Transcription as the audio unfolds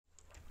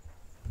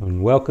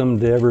And welcome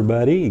to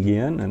everybody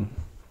again, and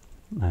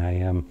I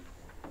am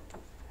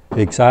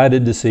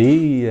excited to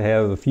see you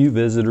have a few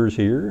visitors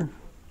here.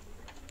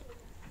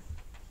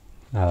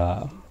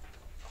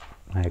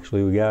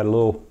 Actually, we got a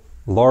little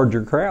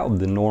larger crowd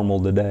than normal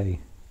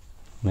today.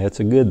 That's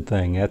a good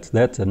thing.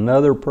 That's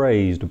another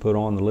praise to put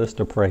on the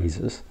list of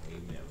praises.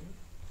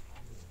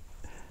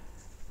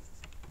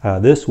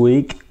 This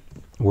week,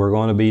 we're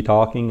going to be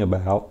talking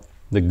about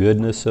the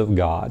goodness of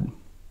God.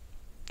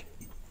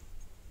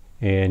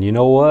 And you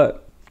know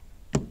what?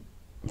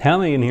 How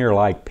many in here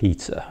like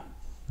pizza?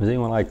 Does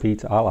anyone like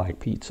pizza? I like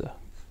pizza.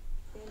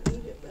 Can't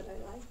eat it, but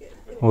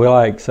I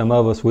like it. Some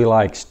of us, we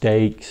like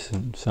steaks,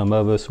 and some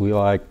of us, we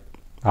like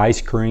ice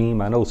cream.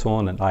 I know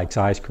someone that likes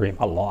ice cream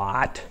a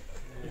lot.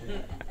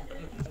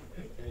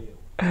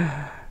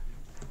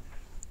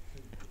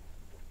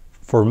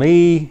 For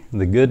me,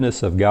 the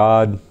goodness of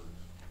God,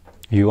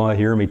 you want to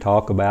hear me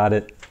talk about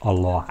it a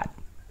lot.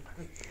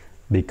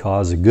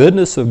 Because the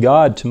goodness of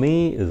God to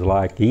me is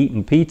like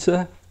eating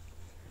pizza.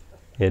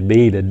 It'd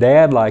be to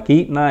Dad like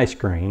eating ice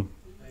cream.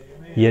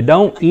 Amen. You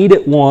don't eat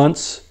it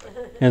once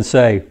and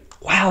say,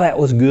 wow, that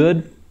was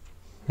good,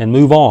 and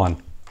move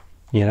on.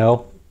 You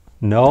know?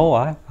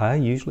 No, I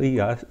usually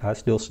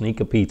still sneak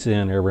a pizza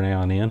in every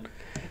now and then.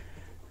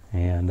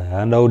 And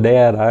I know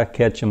Dad, I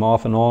catch him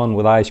off and on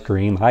with ice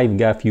cream. I even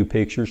got a few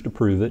pictures to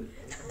prove it.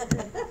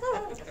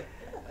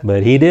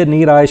 But he didn't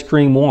eat ice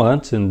cream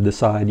once and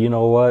decide, you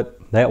know what,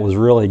 that was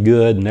really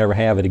good and never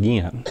have it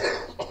again.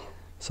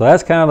 So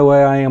that's kind of the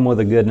way I am with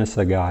the goodness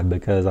of God,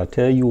 because I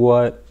tell you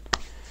what,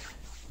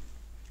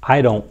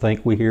 I don't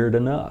think we hear it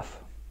enough.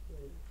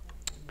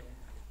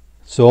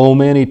 So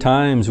many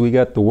times we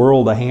got the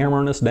world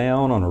hammering us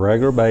down on a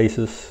regular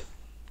basis.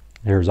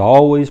 There's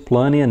always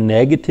plenty of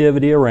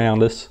negativity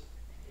around us.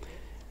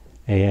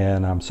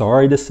 And I'm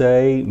sorry to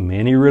say,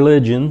 many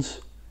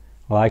religions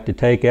like to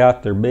take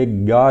out their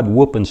big God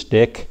whooping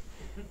stick,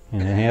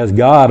 and it has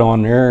God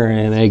on there,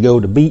 and they go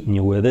to beating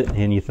you with it,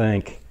 and you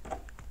think,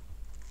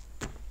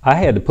 I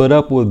had to put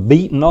up with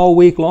beating all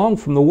week long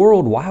from the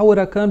world. Why would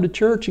I come to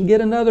church and get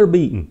another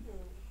beating?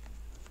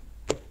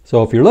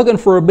 So if you're looking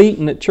for a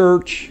beating at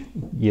church,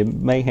 you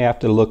may have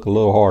to look a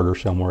little harder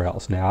somewhere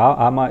else. Now,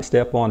 I might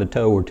step on a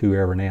toe or two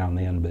every now and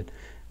then, but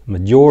the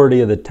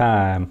majority of the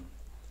time,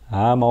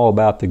 I'm all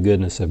about the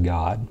goodness of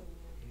God.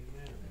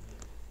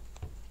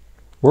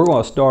 We're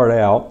going to start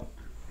out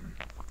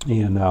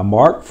in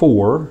Mark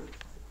 4,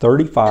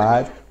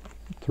 35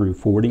 through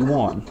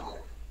 41.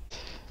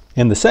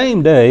 And the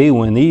same day,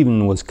 when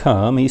even was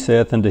come, he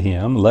saith unto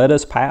him, let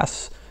us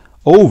pass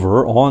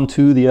over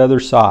onto the other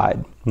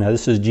side. Now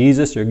this is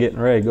Jesus. They're getting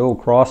ready to go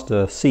across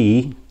the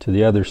sea to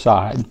the other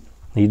side.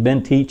 He'd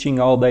been teaching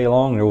all day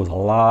long. There was a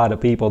lot of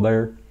people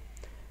there.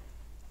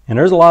 And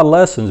there's a lot of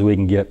lessons we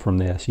can get from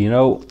this. You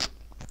know,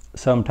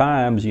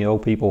 sometimes, you know,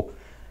 people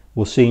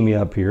will see me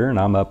up here, and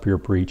I'm up here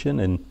preaching,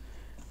 and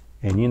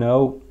you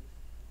know,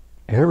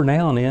 every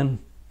now and then,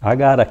 I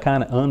got to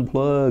kind of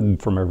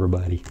unplug from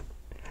everybody.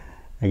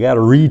 I got to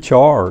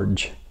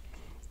recharge.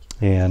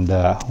 And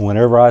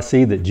whenever I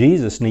see that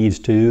Jesus needs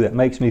to, that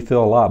makes me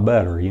feel a lot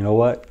better. You know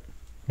what?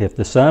 If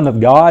the Son of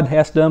God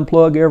has to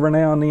unplug every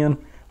now and then,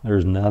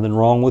 there's nothing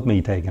wrong with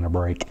me taking a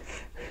break.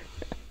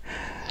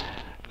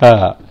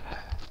 And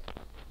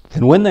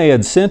when they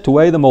had sent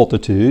away the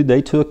multitude,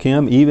 they took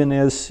him even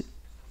as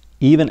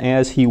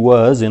he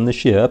was in the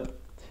ship,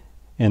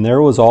 and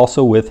there was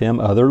also with him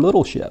other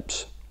little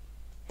ships.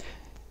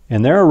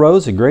 And there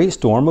arose a great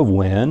storm of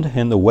wind,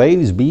 and the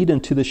waves beat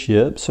into the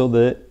ship, so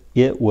that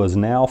it was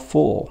now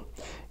full.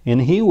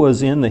 And he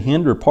was in the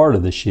hinder part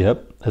of the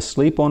ship,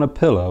 asleep on a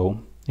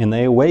pillow, and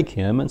they awake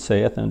him, and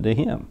saith unto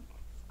him,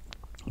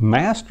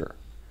 Master,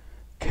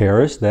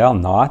 carest thou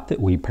not that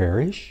we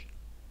perish?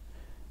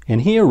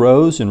 And he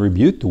arose and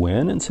rebuked the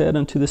wind, and said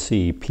unto the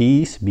sea,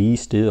 Peace, be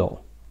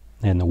still.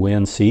 And the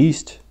wind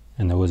ceased,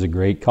 and there was a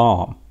great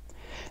calm.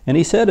 And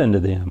he said unto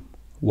them,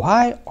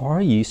 Why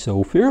are ye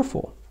so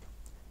fearful?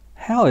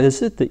 How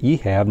is it that ye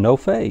have no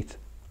faith?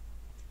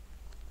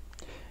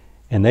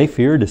 And they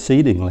feared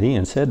exceedingly,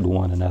 and said to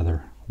one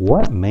another,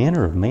 What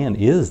manner of man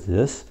is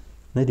this,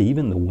 that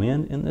even the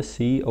wind and the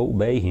sea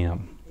obey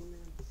him?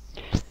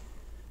 Amen.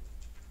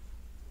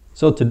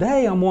 So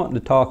today I'm wanting to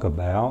talk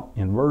about,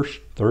 in verse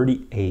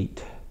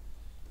 38,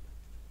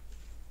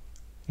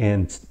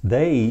 and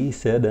they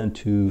said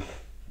unto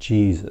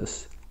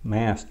Jesus,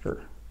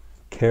 Master,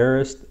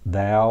 carest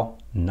thou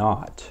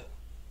not?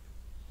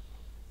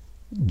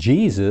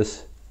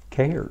 Jesus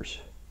cares.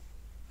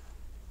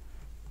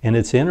 And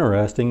it's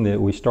interesting that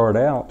we start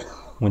out,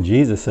 when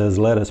Jesus says,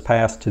 let us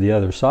pass to the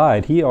other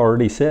side, he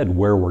already said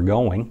where we're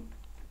going.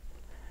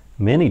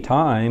 Many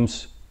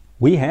times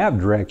we have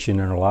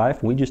direction in our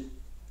life, we just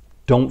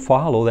don't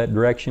follow that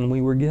direction we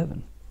were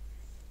given.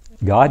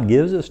 God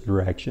gives us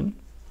direction.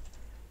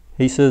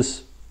 He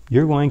says,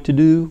 you're going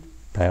to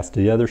pass to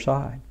the other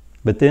side.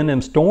 But then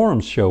them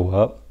storms show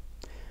up,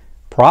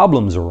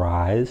 problems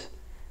arise,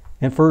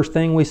 and first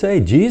thing we say,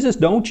 Jesus,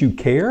 don't you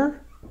care?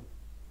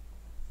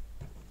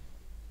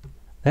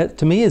 That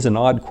to me is an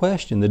odd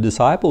question. The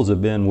disciples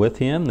have been with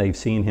him. They've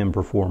seen him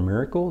perform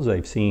miracles.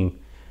 They've seen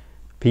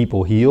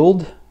people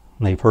healed.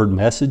 They've heard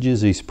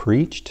messages he's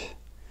preached.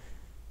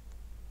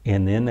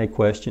 And then they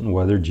question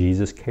whether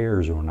Jesus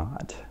cares or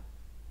not.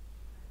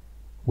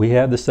 We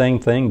have the same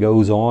thing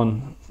goes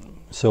on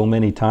so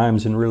many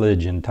times in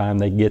religion. Time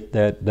they get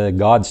the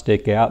God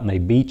stick out and they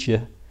beat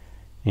you,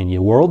 and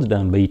your world's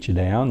done beat you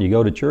down. You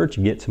go to church,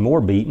 you get some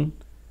more beating,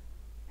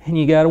 and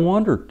you got to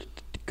wonder,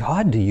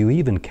 God, do you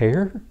even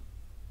care?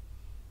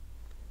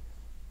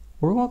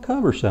 We're going to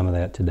cover some of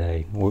that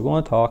today. We're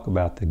going to talk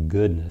about the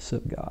goodness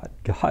of God.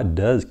 God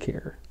does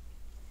care.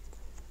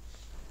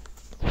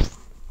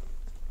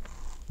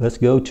 Let's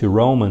go to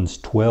Romans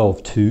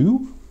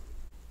 12:2.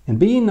 And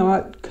be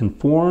not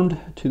conformed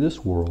to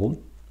this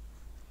world,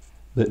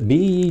 but be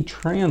ye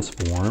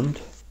transformed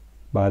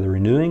by the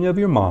renewing of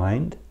your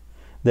mind,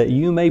 that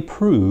you may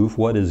prove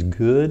what is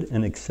good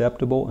and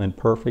acceptable and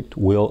perfect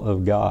will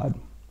of God.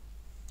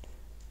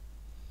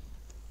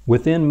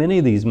 Within many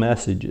of these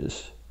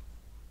messages,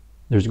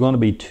 there's going to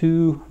be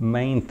two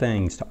main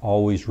things to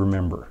always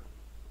remember.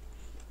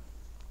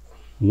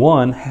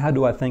 One, how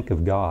do I think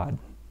of God?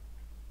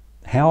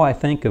 How I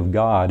think of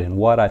God and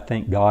what I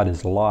think God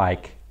is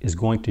like is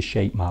going to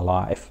shape my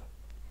life.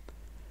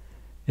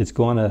 It's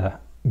going to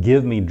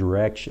give me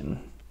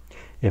direction.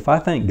 If I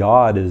think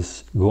God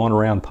is going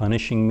around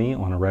punishing me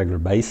on a regular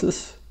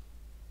basis,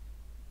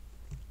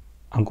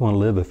 I'm going to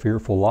live a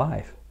fearful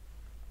life.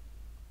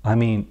 I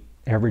mean,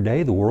 every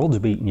day the world's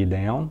beating you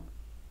down,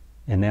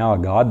 and now a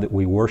God that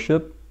we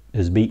worship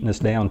is beating us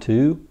down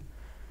too.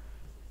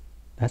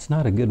 That's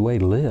not a good way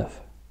to live.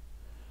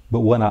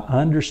 But when I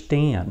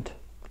understand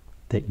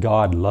that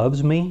God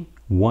loves me,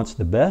 wants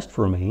the best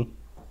for me,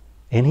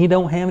 and He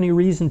don't have any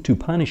reason to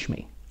punish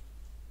me.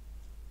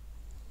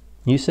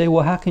 You say,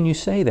 well, how can you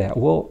say that?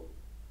 Well,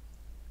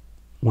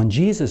 when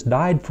Jesus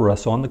died for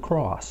us on the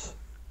cross,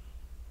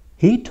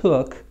 He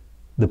took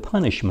the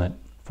punishment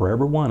for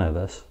every one of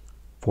us,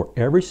 for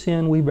every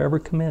sin we've ever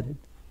committed.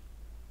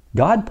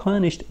 God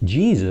punished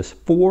Jesus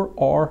for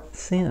our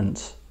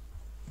sins.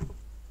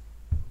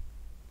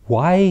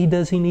 Why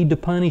does He need to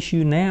punish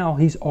you now?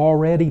 He's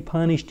already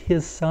punished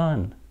His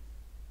Son.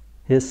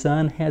 His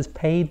Son has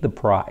paid the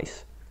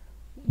price.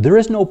 There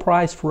is no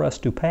price for us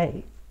to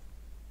pay.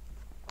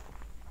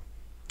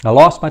 I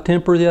lost my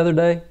temper the other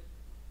day.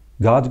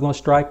 God's going to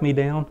strike me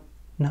down?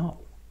 No.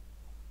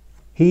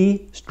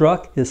 He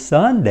struck His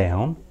Son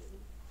down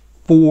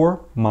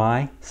for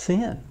my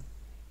sin.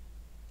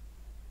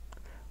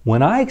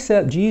 When I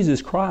accept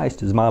Jesus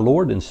Christ as my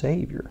Lord and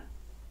Savior,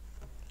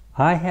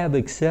 I have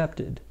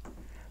accepted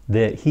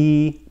that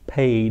He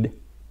paid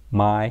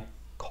my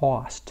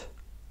cost.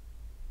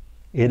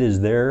 It is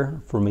there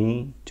for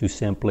me to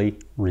simply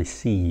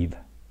receive.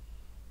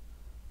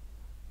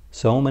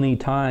 So many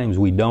times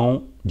we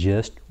don't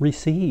just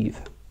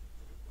receive.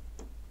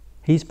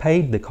 He's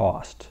paid the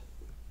cost.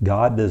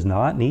 God does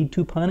not need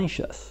to punish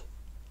us.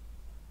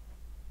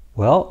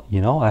 Well,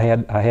 you know, I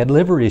had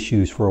liver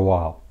issues for a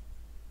while.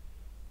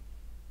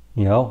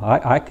 You know,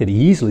 I could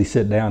easily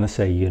sit down and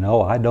say, you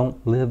know, I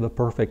don't live a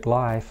perfect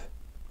life.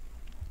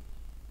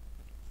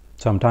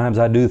 Sometimes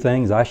I do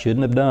things I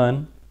shouldn't have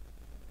done.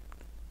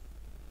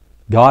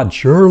 God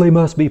surely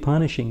must be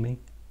punishing me.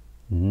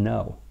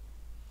 No.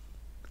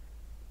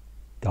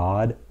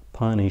 God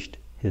punished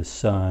His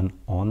Son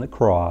on the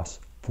cross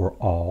for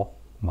all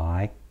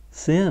my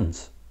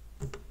sins.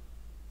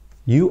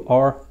 You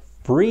are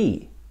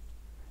free.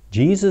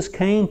 Jesus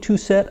came to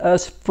set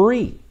us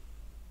free.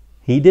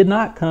 He did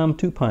not come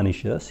to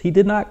punish us. He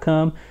did not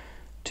come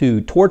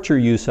to torture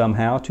you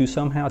somehow, to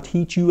somehow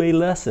teach you a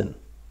lesson.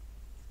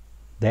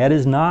 That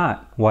is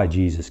not why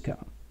Jesus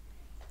came.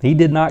 He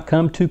did not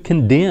come to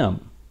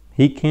condemn.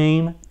 He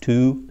came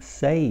to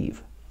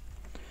save.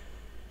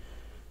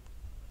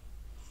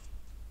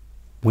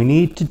 We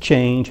need to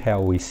change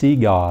how we see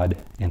God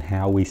and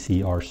how we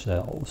see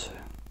ourselves.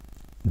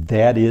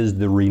 That is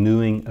the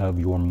renewing of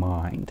your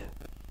mind.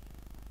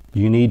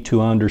 You need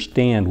to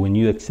understand when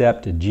you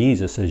accepted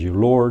Jesus as your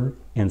Lord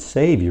and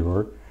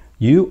Savior,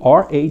 you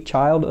are a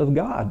child of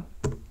God.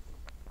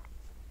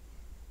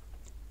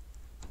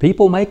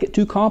 People make it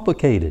too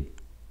complicated.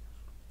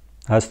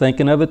 I was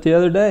thinking of it the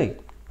other day.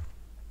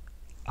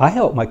 I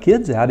help my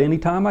kids out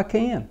anytime I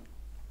can.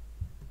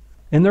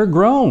 And they're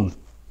grown.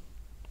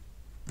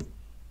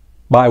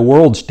 By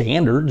world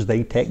standards,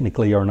 they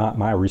technically are not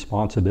my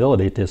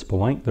responsibility at this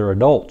point. They're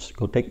adults.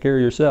 Go take care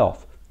of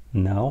yourself.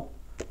 No.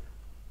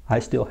 I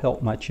still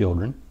help my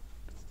children.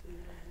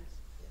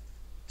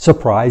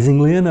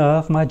 Surprisingly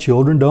enough, my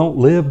children don't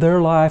live their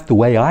life the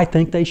way I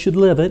think they should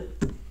live it.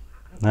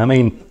 I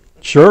mean,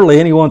 surely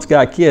anyone that's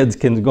got kids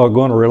can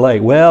going to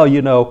relate. Well,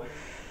 you know,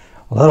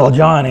 little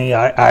Johnny,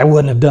 I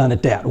wouldn't have done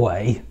it that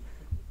way.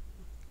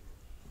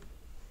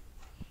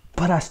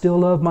 But I still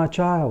love my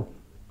child.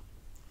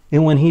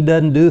 And when he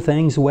doesn't do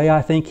things the way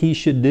I think he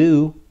should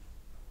do,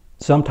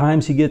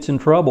 sometimes he gets in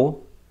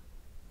trouble.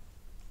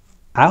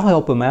 I'll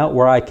help him out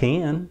where I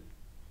can.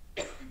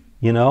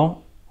 You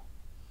know,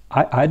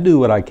 I do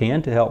what I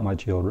can to help my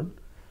children.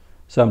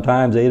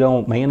 Sometimes they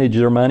don't manage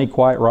their money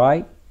quite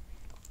right,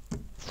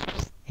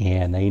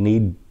 and they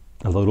need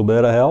a little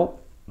bit of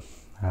help.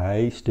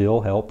 I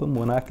still help them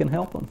when I can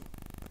help them.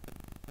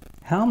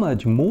 How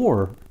much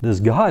more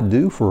does God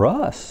do for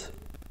us?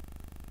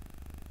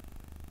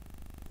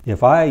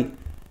 If my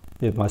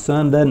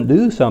son doesn't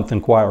do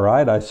something quite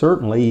right, I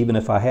certainly, even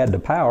if I had the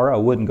power, I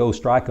wouldn't go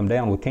strike him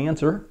down with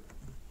cancer.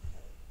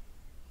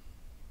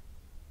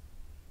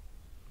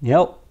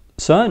 Yep,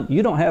 son,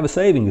 you don't have a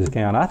savings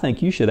account. I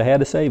think you should have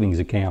had a savings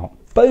account.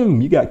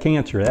 Boom, you got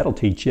cancer. That'll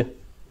teach you.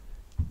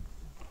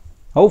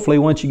 Hopefully,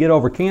 once you get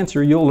over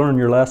cancer, you'll learn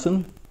your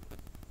lesson.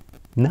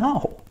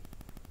 No.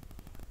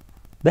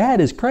 That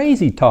is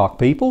crazy talk,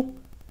 people.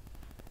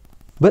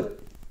 But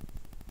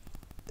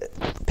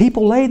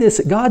people lay this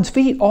at God's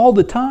feet all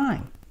the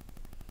time.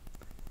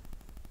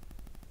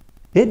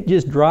 It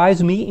just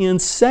drives me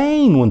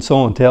insane when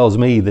someone tells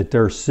me that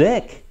they're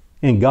sick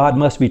and God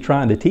must be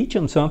trying to teach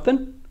them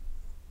something.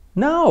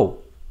 No,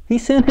 He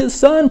sent His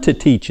Son to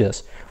teach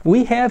us.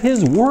 We have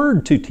His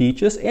Word to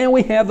teach us, and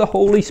we have the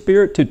Holy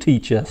Spirit to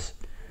teach us.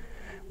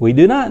 We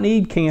do not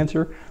need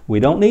cancer. We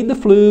don't need the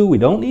flu. We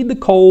don't need the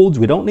colds.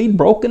 We don't need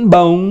broken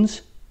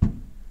bones.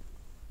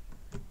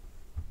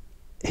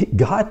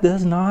 God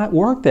does not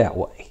work that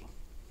way.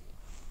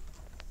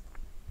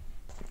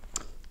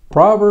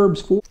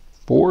 Proverbs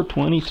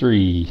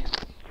 4:23.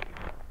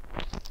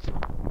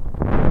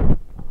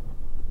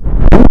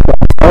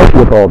 Work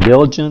with all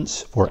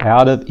diligence, for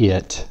out of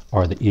it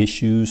are the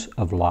issues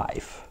of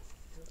life.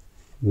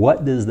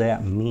 What does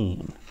that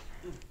mean?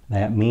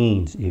 That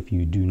means if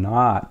you do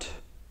not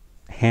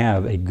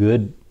have a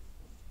good,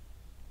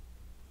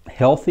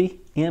 healthy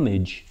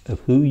image of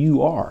who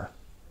you are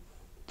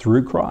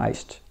through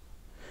Christ,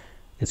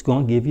 it's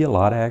going to give you a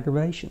lot of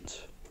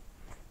aggravations.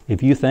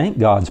 If you think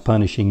God's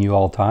punishing you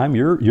all the time,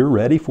 you're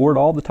ready for it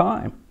all the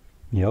time.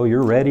 You know,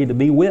 you're ready to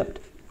be whipped.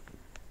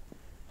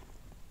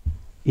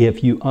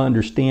 If you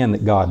understand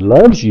that God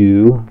loves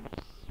you,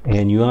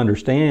 and you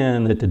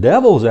understand that the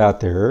devil's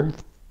out there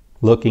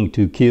looking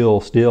to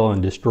kill, steal,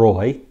 and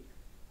destroy,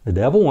 the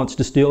devil wants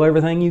to steal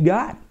everything you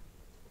got.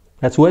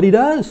 That's what he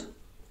does.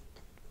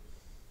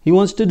 He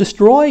wants to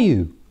destroy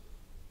you.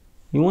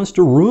 He wants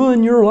to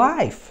ruin your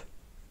life.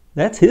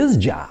 That's his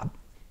job.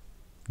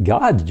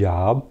 God's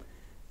job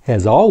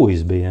has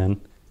always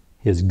been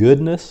His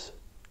goodness.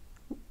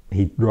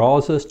 He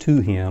draws us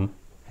to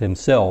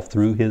Himself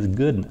through His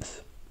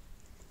goodness.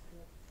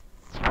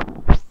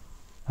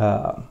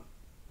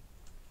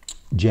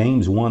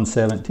 James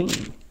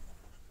 1:17.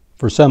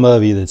 For some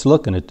of you that's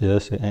looking at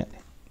this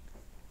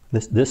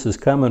is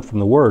coming from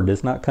the Word.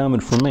 It's not coming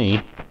from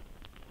me.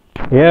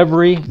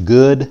 Every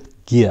good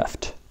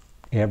gift,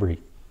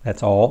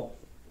 that's all.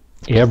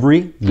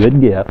 Every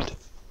good gift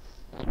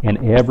and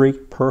every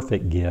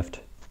perfect gift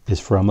is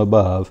from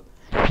above,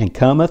 and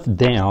cometh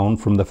down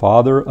from the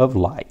Father of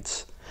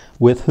lights,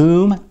 with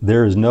whom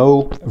there is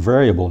no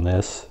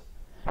variableness,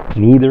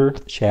 neither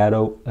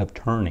shadow of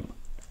turning.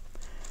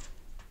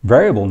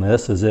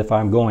 Variableness is if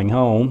I'm going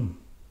home,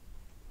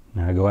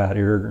 and I go out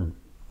here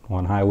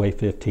on Highway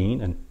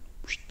 15 and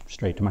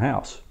straight to my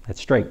house.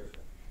 That's straight.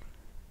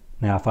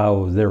 Now,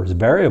 if there was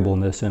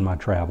variableness in my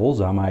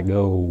travels, I might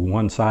go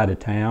one side of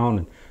town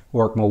and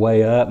work my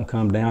way up and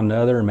come down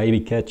another, and maybe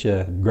catch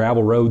a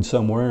gravel road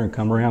somewhere and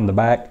come around the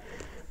back.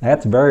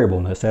 That's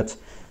variableness.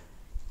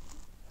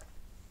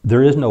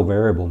 There is no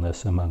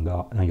variableness among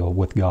God,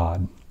 with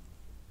God.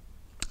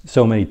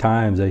 So many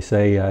times they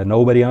say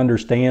nobody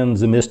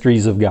understands the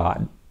mysteries of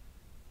God.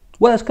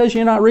 Well, that's because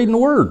you're not reading the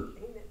Word.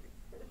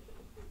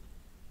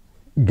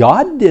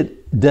 God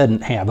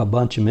doesn't have a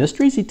bunch of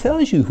mysteries. He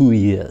tells you who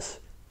He is.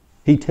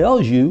 He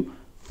tells you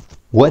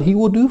what He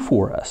will do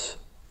for us.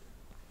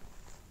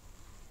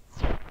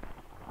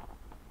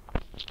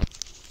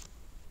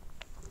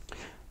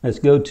 Let's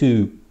go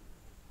to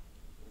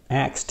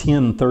Acts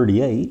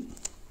 10:38.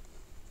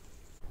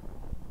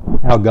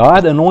 How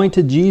God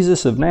anointed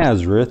Jesus of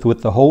Nazareth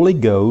with the Holy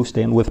Ghost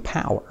and with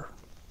power,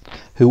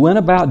 who went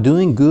about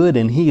doing good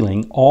and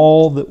healing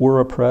all that were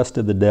oppressed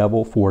of the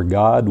devil, for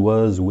God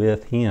was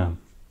with Him.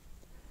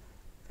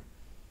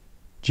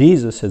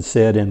 Jesus had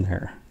said in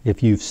there,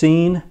 if you've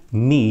seen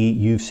me,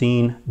 you've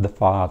seen the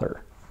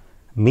Father.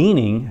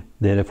 Meaning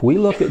that if we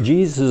look at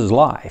Jesus'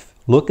 life,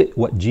 look at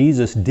what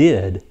Jesus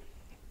did,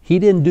 He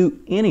didn't do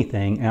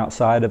anything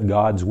outside of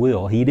God's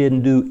will. He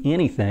didn't do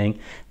anything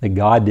that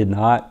God did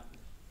not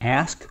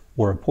ask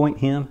or appoint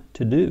Him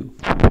to do.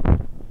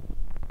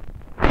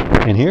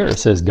 And here it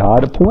says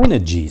God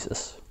appointed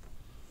Jesus.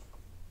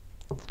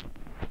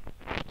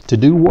 To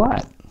do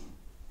what?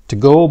 To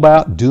go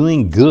about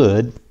doing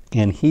good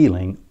and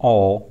healing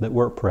all that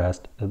were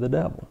oppressed of the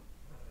devil.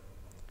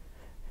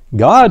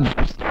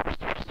 God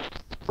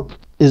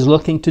is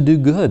looking to do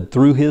good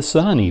through His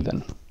Son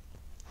even.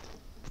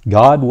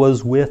 God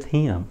was with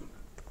Him.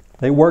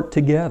 They worked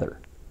together.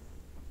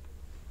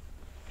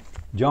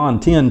 John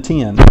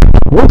 10:10.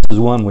 This is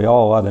one we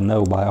all ought to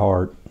know by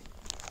heart.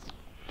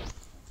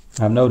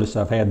 I've noticed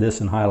I've had this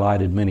and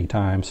highlighted many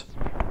times.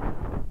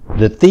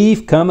 The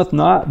thief cometh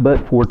not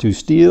but for to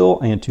steal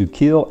and to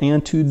kill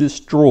and to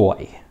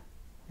destroy.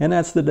 And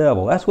that's the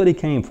devil. That's what he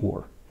came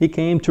for. He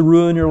came to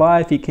ruin your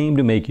life. He came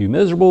to make you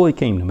miserable. He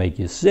came to make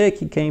you sick.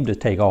 He came to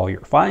take all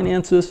your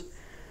finances.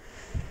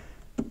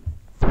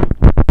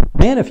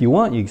 Man, if you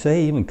want, you can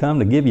say he even come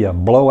to give you a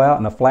blowout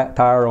and a flat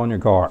tire on your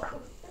car.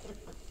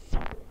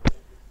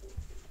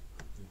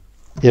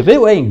 If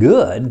it ain't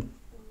good,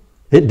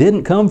 it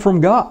didn't come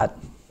from God.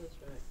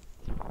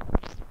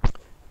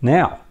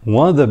 Now,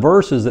 one of the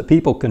verses that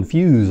people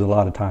confuse a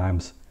lot of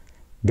times,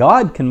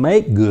 God can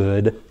make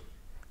good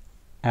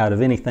out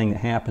of anything that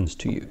happens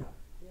to you.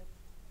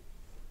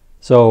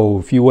 So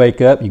if you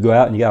wake up, you go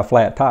out and you got a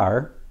flat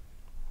tire,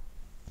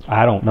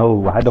 I don't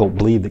know, I don't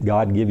believe that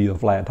God can give you a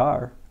flat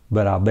tire,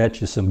 but I'll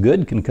bet you some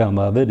good can come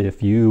of it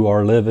if you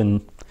are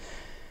living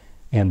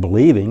and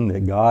believing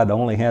that God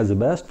only has the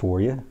best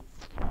for you.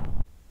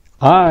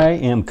 I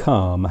am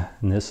come,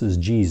 and this is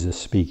Jesus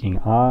speaking,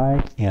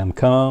 I am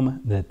come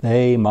that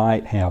they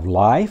might have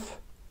life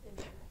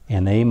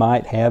and they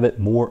might have it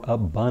more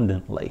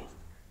abundantly.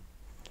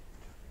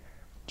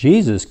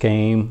 Jesus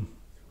came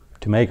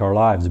to make our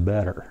lives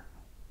better.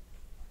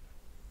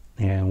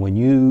 And when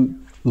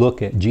you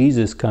look at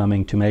Jesus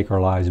coming to make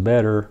our lives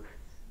better,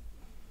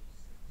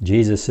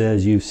 Jesus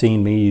says, you've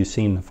seen me, you've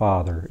seen the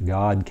Father.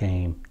 God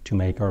came to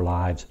make our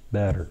lives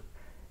better.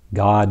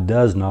 God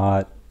does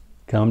not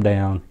come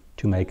down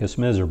to make us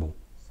miserable.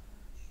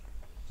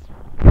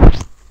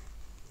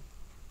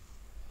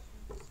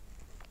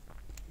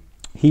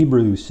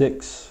 Hebrews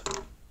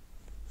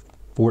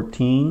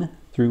 6:14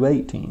 through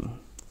 18.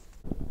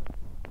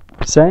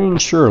 Saying,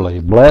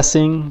 surely,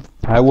 blessing,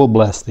 I will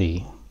bless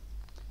thee,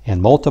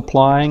 and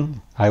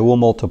multiplying, I will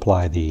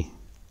multiply thee.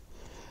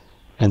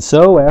 And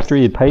so, after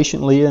he had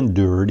patiently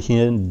endured,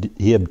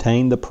 he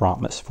obtained the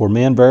promise. For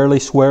men verily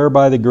swear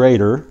by the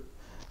greater,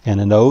 and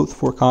an oath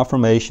for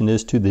confirmation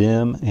is to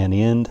them an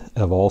end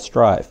of all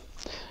strife.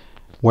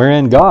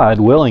 Wherein God,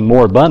 willing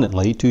more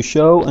abundantly to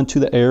show unto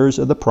the heirs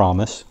of the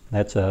promise,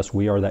 that's us,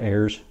 we are the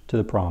heirs to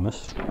the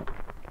promise,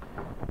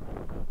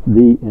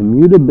 the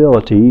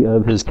immutability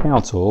of his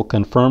counsel,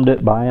 confirmed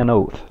it by an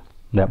oath,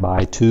 that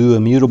by two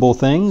immutable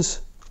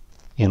things,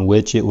 in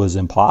which it was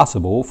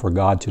impossible for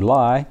God to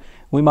lie,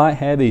 we might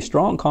have a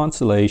strong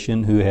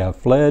consolation who have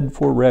fled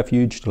for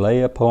refuge to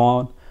lay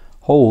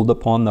hold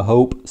upon the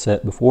hope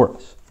set before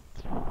us.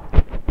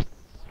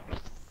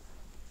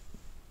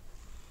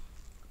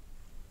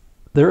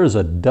 There is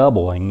a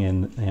doubling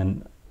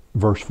in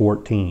verse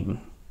 14.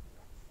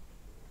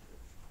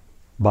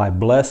 By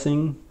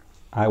blessing,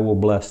 I will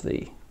bless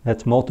thee.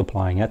 That's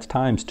multiplying. That's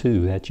times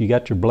two. That's, you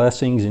got your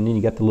blessings and then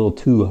you got the little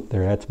two up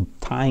there. That's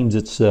times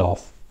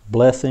itself.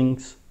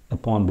 Blessings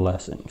upon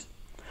blessings.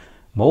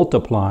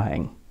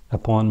 Multiplying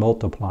upon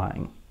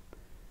multiplying.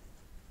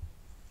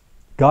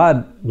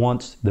 God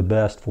wants the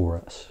best for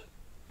us.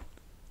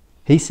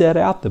 He set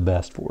out the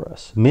best for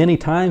us. Many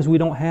times we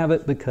don't have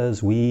it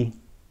because we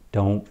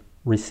don't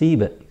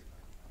receive it.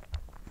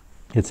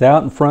 It's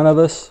out in front of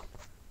us.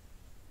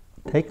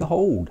 Take a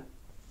hold.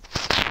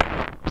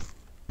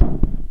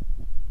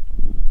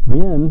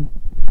 Men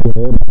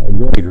swear by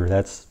greater.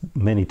 That's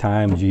many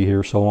times you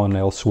hear someone,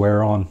 they'll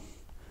swear on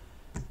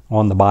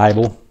the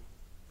Bible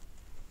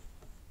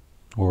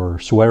or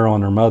swear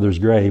on their mother's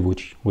grave,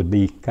 which would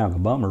be kind of a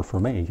bummer for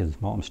me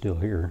because mom's still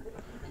here.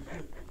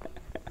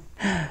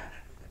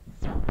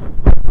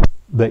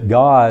 But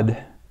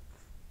God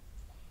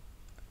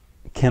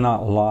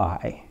cannot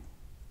lie.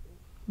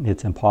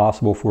 It's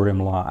impossible for him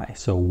to lie.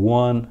 So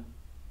one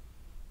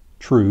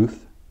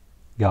truth,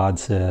 God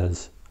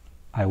says,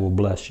 I will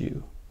bless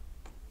you.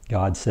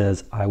 God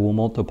says, I will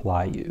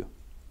multiply you.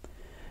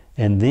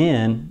 And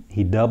then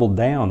he doubled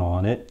down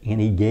on it and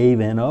he gave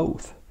an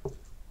oath.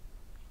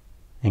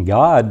 And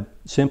God,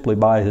 simply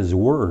by his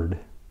word,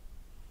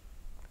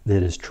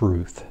 that is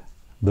truth.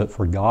 But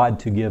for God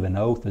to give an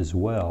oath as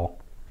well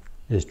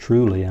is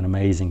truly an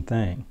amazing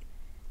thing.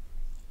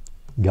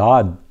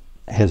 God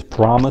has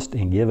promised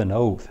and given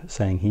oath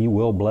saying he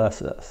will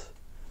bless us.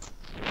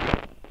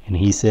 And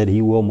he said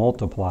he will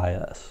multiply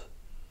us.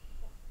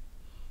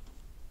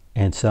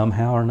 And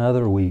somehow or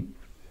another,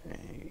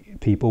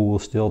 people will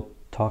still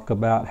talk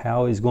about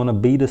how he's going to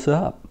beat us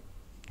up.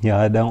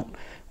 Yeah,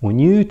 when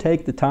you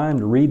take the time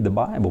to read the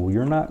Bible,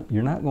 you're not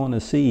going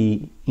to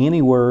see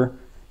anywhere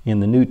in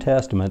the New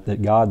Testament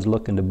that God's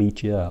looking to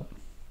beat you up.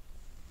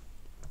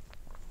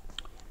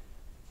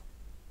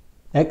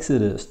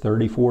 Exodus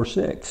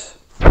 34:6.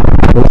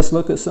 Well, let's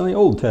look at some of the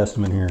Old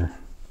Testament here.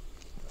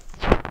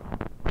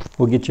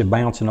 We'll get you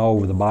bouncing all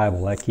over the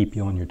Bible. That'll keep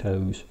you on your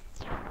toes.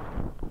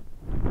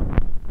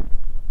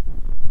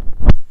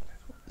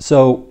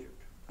 So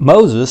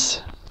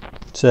Moses,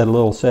 said a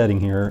little setting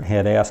here,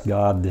 had asked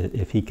God that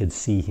if he could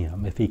see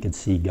him, if he could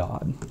see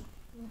God.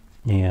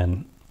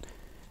 And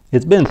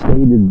it's been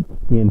stated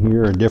in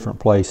here in different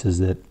places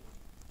that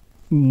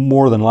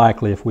more than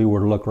likely if we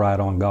were to look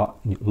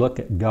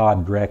at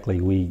God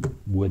directly, we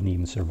wouldn't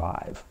even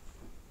survive.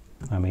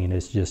 I mean,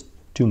 it's just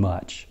too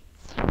much.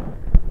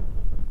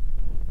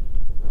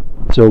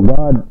 So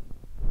God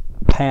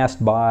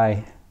passed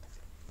by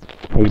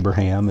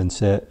Abraham and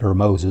said, or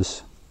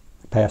Moses,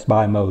 passed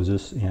by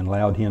Moses and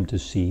allowed him to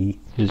see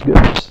his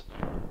goodness.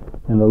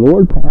 And the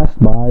Lord passed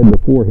by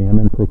before him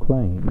and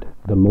proclaimed,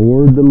 the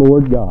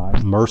Lord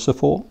God,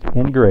 merciful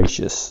and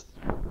gracious,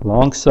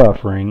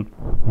 long-suffering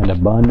and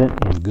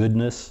abundant in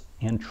goodness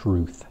and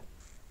truth.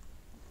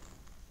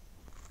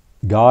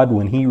 God,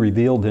 when he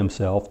revealed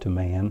himself to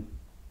man,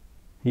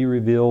 he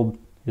revealed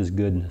his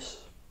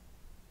goodness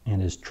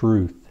and his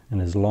truth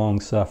and his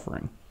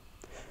long-suffering.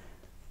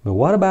 But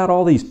what about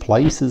all these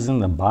places in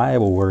the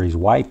Bible where he's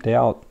wiped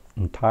out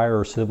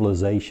entire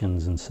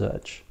civilizations and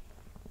such?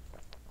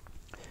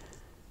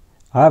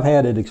 I've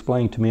had it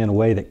explained to me in a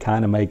way that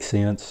kind of makes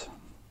sense.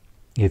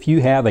 If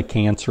you have a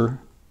cancer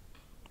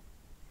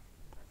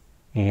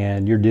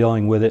and you're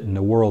dealing with it in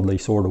a worldly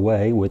sort of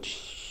way,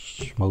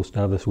 which most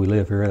of us, we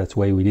live here, that's the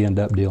way we end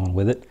up dealing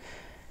with it,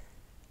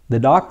 the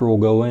doctor will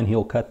go in,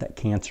 he'll cut that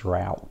cancer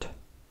out.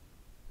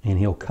 And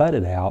he'll cut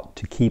it out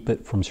to keep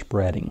it from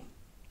spreading.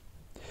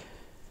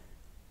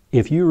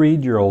 If you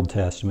read your Old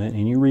Testament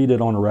and you read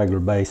it on a regular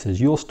basis,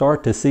 you'll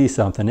start to see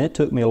something. It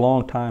took me a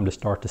long time to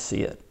start to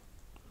see it.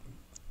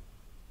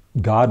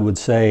 God would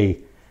say,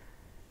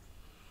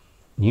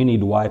 you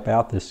need to wipe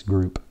out this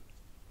group.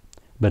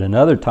 But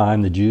another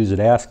time the Jews had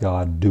asked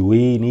God, do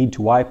we need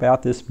to wipe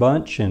out this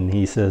bunch? And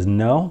he says,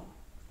 no,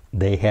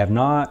 they have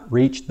not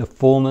reached the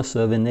fullness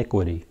of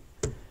iniquity.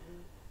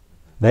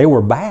 They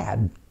were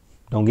bad,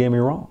 don't get me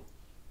wrong.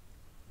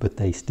 But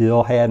they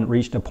still hadn't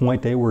reached a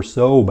point they were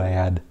so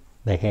bad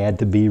they had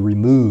to be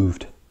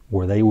removed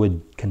where they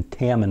would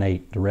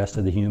contaminate the rest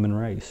of the human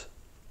race.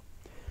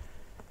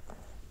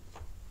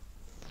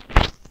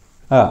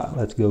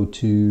 Let's go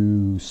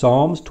to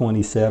Psalms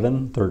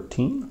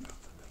 27:13.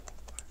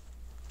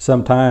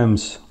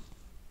 Sometimes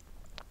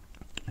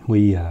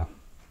we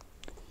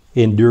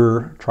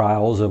endure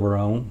trials of our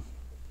own.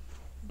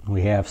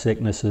 We have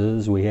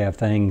sicknesses, we have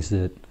things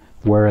that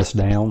wear us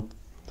down.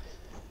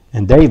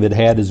 And David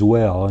had as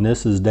well. And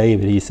this is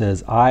David. He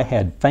says, I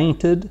had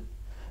fainted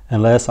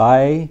unless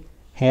I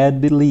had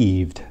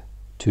believed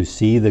to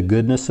see the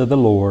goodness of the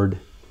Lord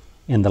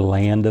in the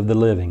land of the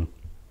living.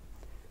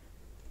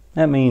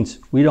 That means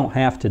we don't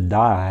have to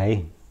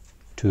die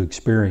to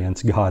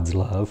experience God's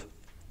love.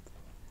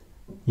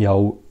 You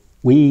know,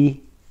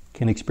 we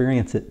can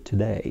experience it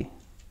today.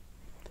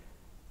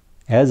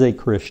 As a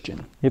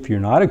Christian. If you're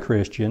not a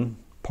Christian,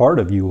 part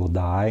of you will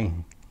die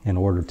in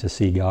order to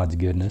see God's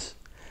goodness.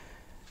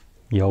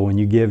 You know, when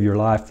you give your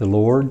life to the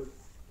Lord,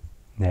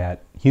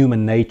 that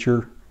human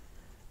nature,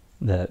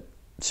 the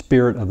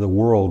spirit of the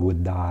world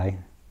would die,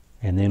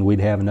 and then we'd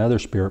have another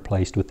spirit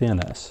placed within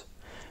us.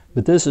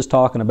 But this is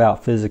talking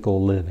about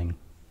physical living.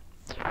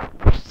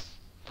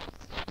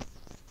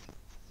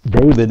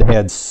 David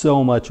had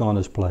so much on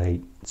his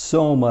plate,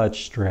 so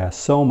much stress,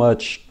 so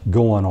much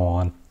going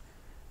on,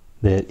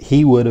 that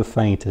he would have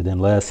fainted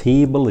unless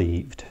he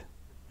believed.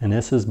 And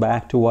this is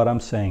back to what I'm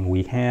saying.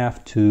 We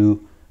have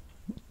to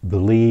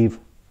believe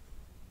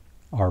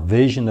our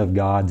vision of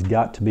God's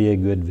got to be a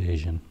good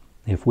vision.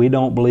 If we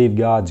don't believe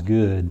God's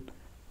good,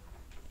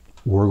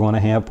 we're going to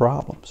have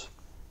problems.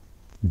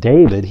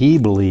 David, he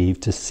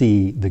believed to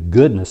see the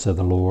goodness of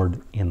the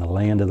Lord in the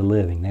land of the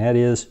living. That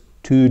is,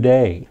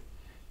 today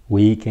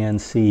we can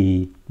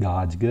see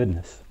God's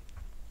goodness.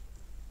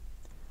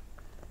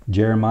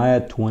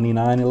 Jeremiah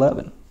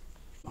 29:11.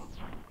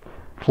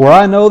 For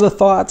I know the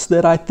thoughts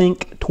that I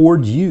think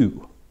towards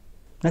you.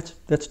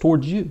 That's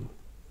towards you.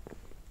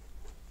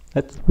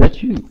 That's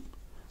you.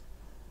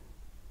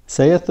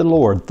 Saith the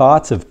Lord,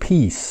 thoughts of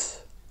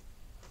peace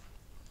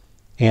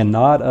and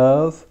not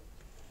of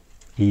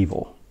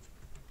evil,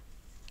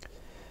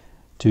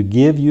 to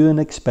give you an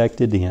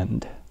expected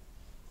end.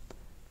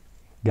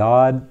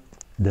 God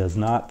does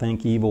not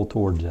think evil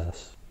towards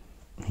us.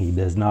 He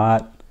does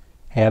not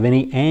have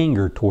any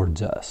anger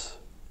towards us.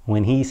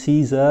 When he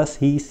sees us,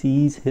 he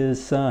sees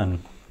his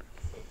Son.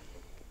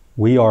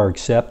 We are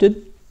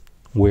accepted,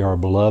 we are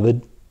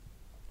beloved,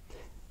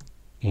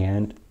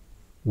 and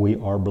we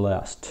are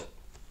blessed.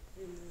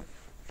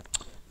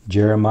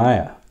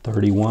 Jeremiah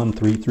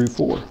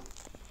 31:3-4.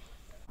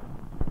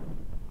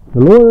 The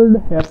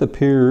Lord hath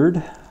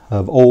appeared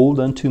of old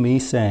unto me,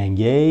 saying,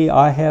 Yea,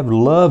 I have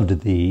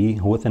loved thee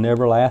with an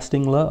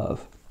everlasting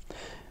love.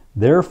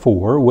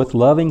 Therefore, with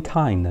loving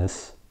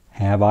kindness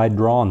have I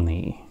drawn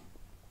thee.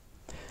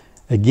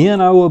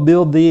 Again I will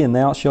build thee, and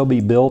thou shalt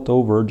be built,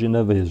 O Virgin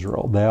of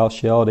Israel. Thou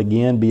shalt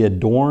again be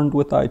adorned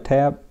with thy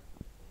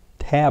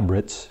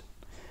tabrets,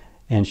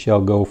 and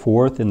shall go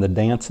forth in the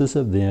dances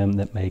of them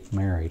that make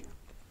merry.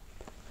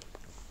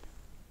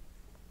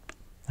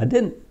 I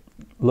didn't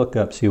look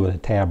up, see what a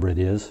tabret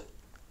is.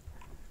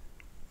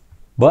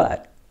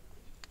 But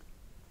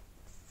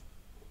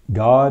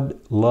God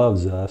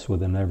loves us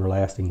with an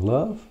everlasting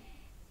love.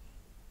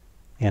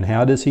 And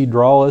how does he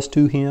draw us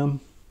to him?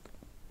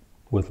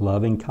 With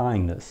loving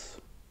kindness.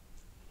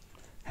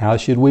 How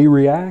should we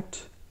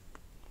react?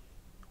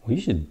 We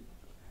should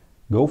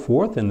go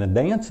forth in the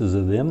dances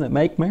of them that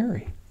make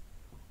merry.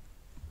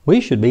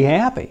 We should be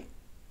happy.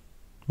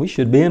 We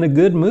should be in a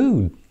good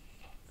mood.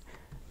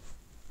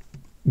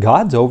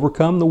 God's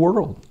overcome the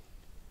world.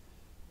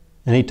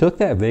 And He took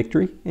that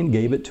victory and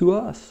gave it to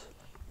us.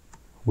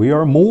 We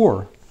are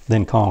more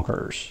than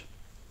conquerors.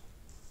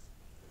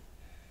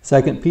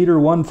 2 Peter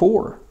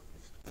 1:4.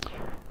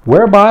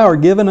 Whereby are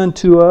given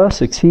unto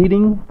us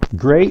exceeding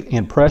great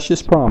and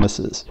precious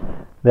promises,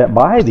 that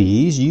by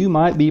these you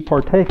might be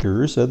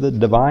partakers of the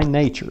divine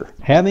nature,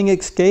 having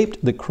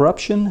escaped the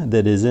corruption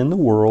that is in the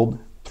world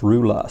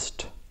through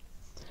lust.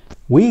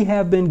 We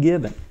have been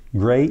given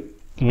great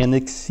and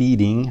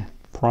exceeding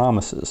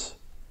promises.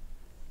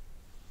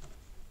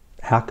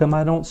 How come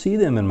I don't see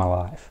them in my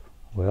life?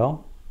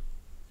 Well,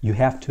 you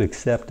have to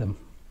accept them.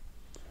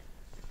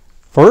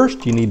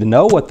 First, you need to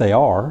know what they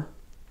are.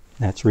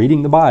 That's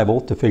reading the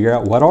Bible to figure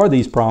out what are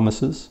these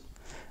promises.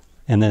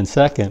 And then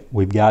second,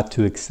 we've got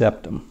to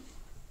accept them.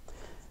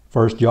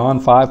 1 John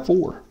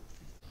 5:4.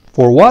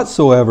 For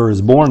whatsoever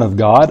is born of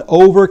God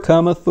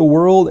overcometh the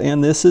world,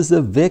 and this is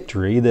the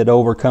victory that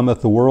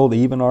overcometh the world,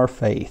 even our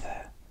faith.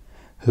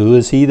 Who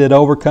is he that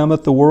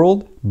overcometh the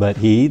world? But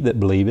he that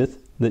believeth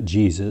that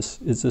Jesus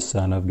is the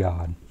Son of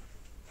God.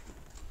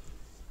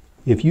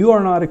 If you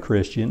are not a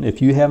Christian,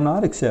 if you have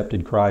not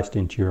accepted Christ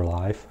into your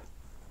life,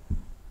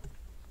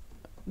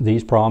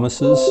 these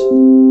promises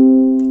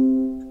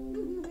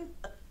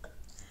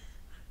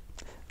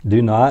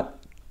do not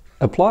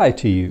apply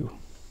to you.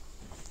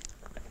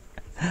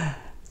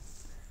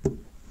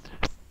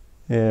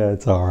 Yeah,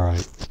 it's all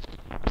right.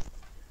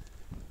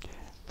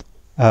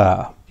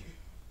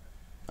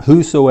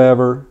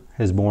 Whosoever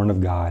is born of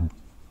God,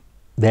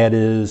 that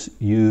is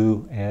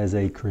you as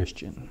a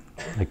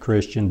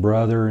Christian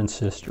brother and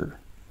sister.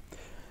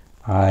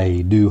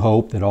 I do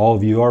hope that all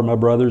of you are my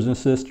brothers and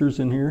sisters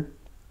in here.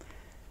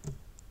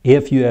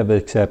 If you have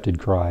accepted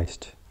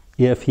Christ,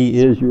 if He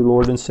is your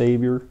Lord and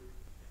Savior,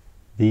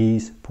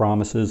 these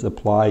promises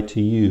apply to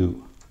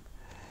you.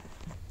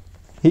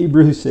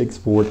 Hebrews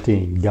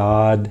 6:14,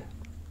 God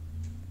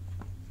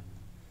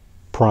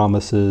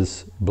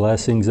promises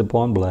blessings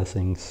upon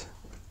blessings,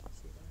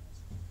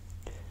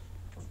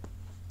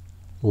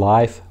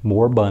 life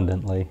more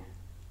abundantly,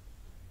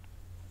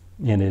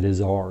 and it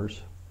is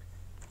ours.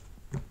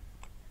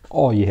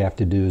 All you have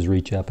to do is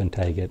reach up and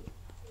take it.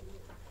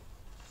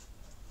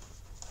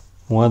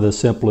 One of the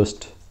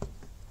simplest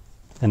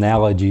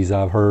analogies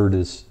I've heard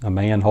is a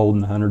man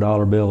holding a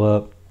 $100 bill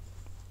up,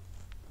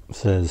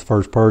 says,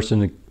 first person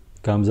that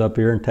comes up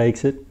here and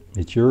takes it,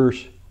 it's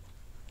yours.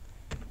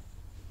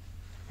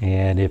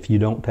 And if you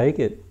don't take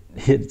it,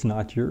 it's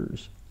not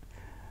yours.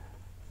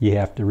 You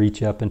have to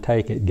reach up and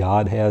take it.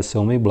 God has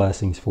so many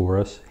blessings for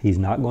us. He's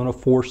not going to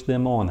force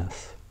them on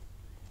us.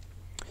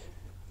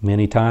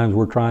 Many times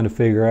we're trying to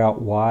figure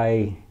out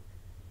why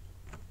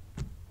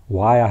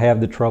I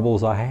have the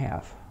troubles I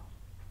have.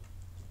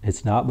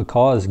 It's not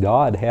because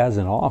God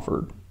hasn't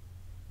offered,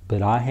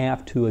 but I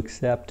have to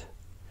accept.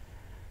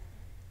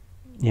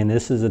 And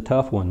this is a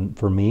tough one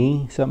for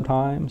me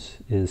sometimes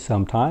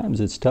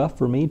it's tough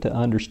for me to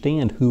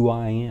understand who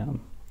I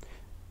am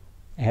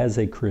as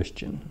a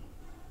Christian.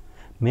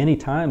 Many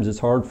times it's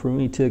hard for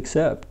me to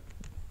accept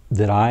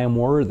that I am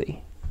worthy.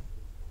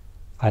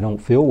 I don't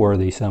feel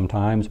worthy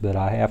sometimes, but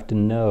I have to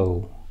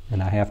know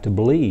and I have to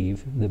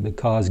believe that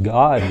because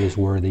God is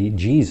worthy,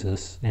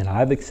 Jesus, and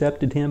I've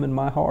accepted Him in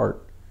my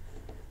heart,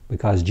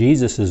 because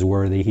Jesus is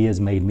worthy, He has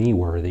made me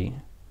worthy.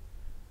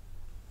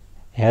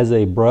 As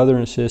a brother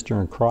and sister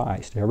in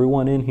Christ,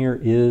 everyone in here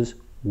is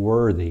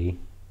worthy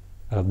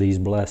of these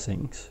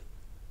blessings.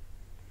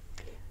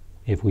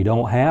 If we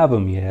don't have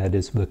them yet,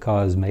 it's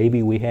because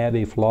maybe we have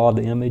a flawed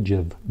image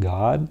of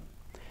God,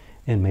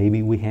 and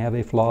maybe we have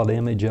a flawed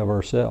image of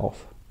ourselves.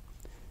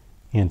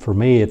 And for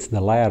me, it's the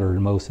latter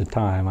most of the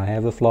time. I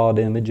have a flawed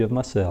image of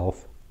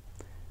myself.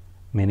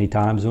 Many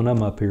times when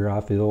I'm up here,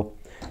 I feel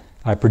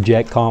I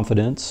project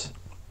confidence,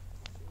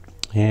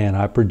 and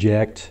I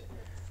project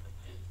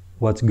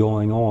what's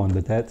going on,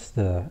 but that's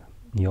the,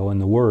 in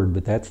the Word,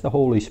 but that's the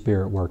Holy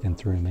Spirit working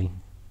through me.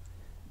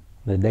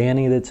 The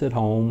Danny that's at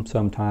home,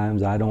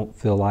 sometimes I don't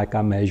feel like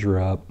I measure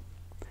up.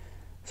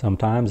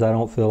 Sometimes I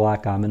don't feel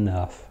like I'm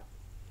enough.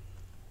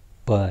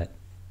 But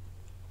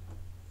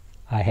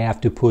I have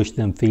to push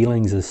them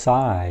feelings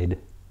aside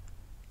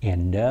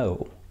and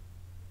know.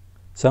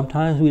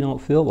 Sometimes we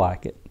don't feel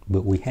like it,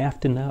 but we have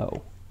to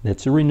know.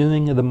 That's a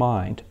renewing of the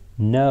mind.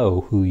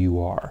 Know who you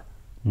are.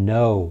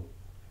 Know.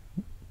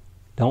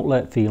 Don't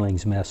let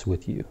feelings mess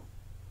with you,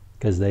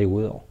 because they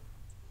will.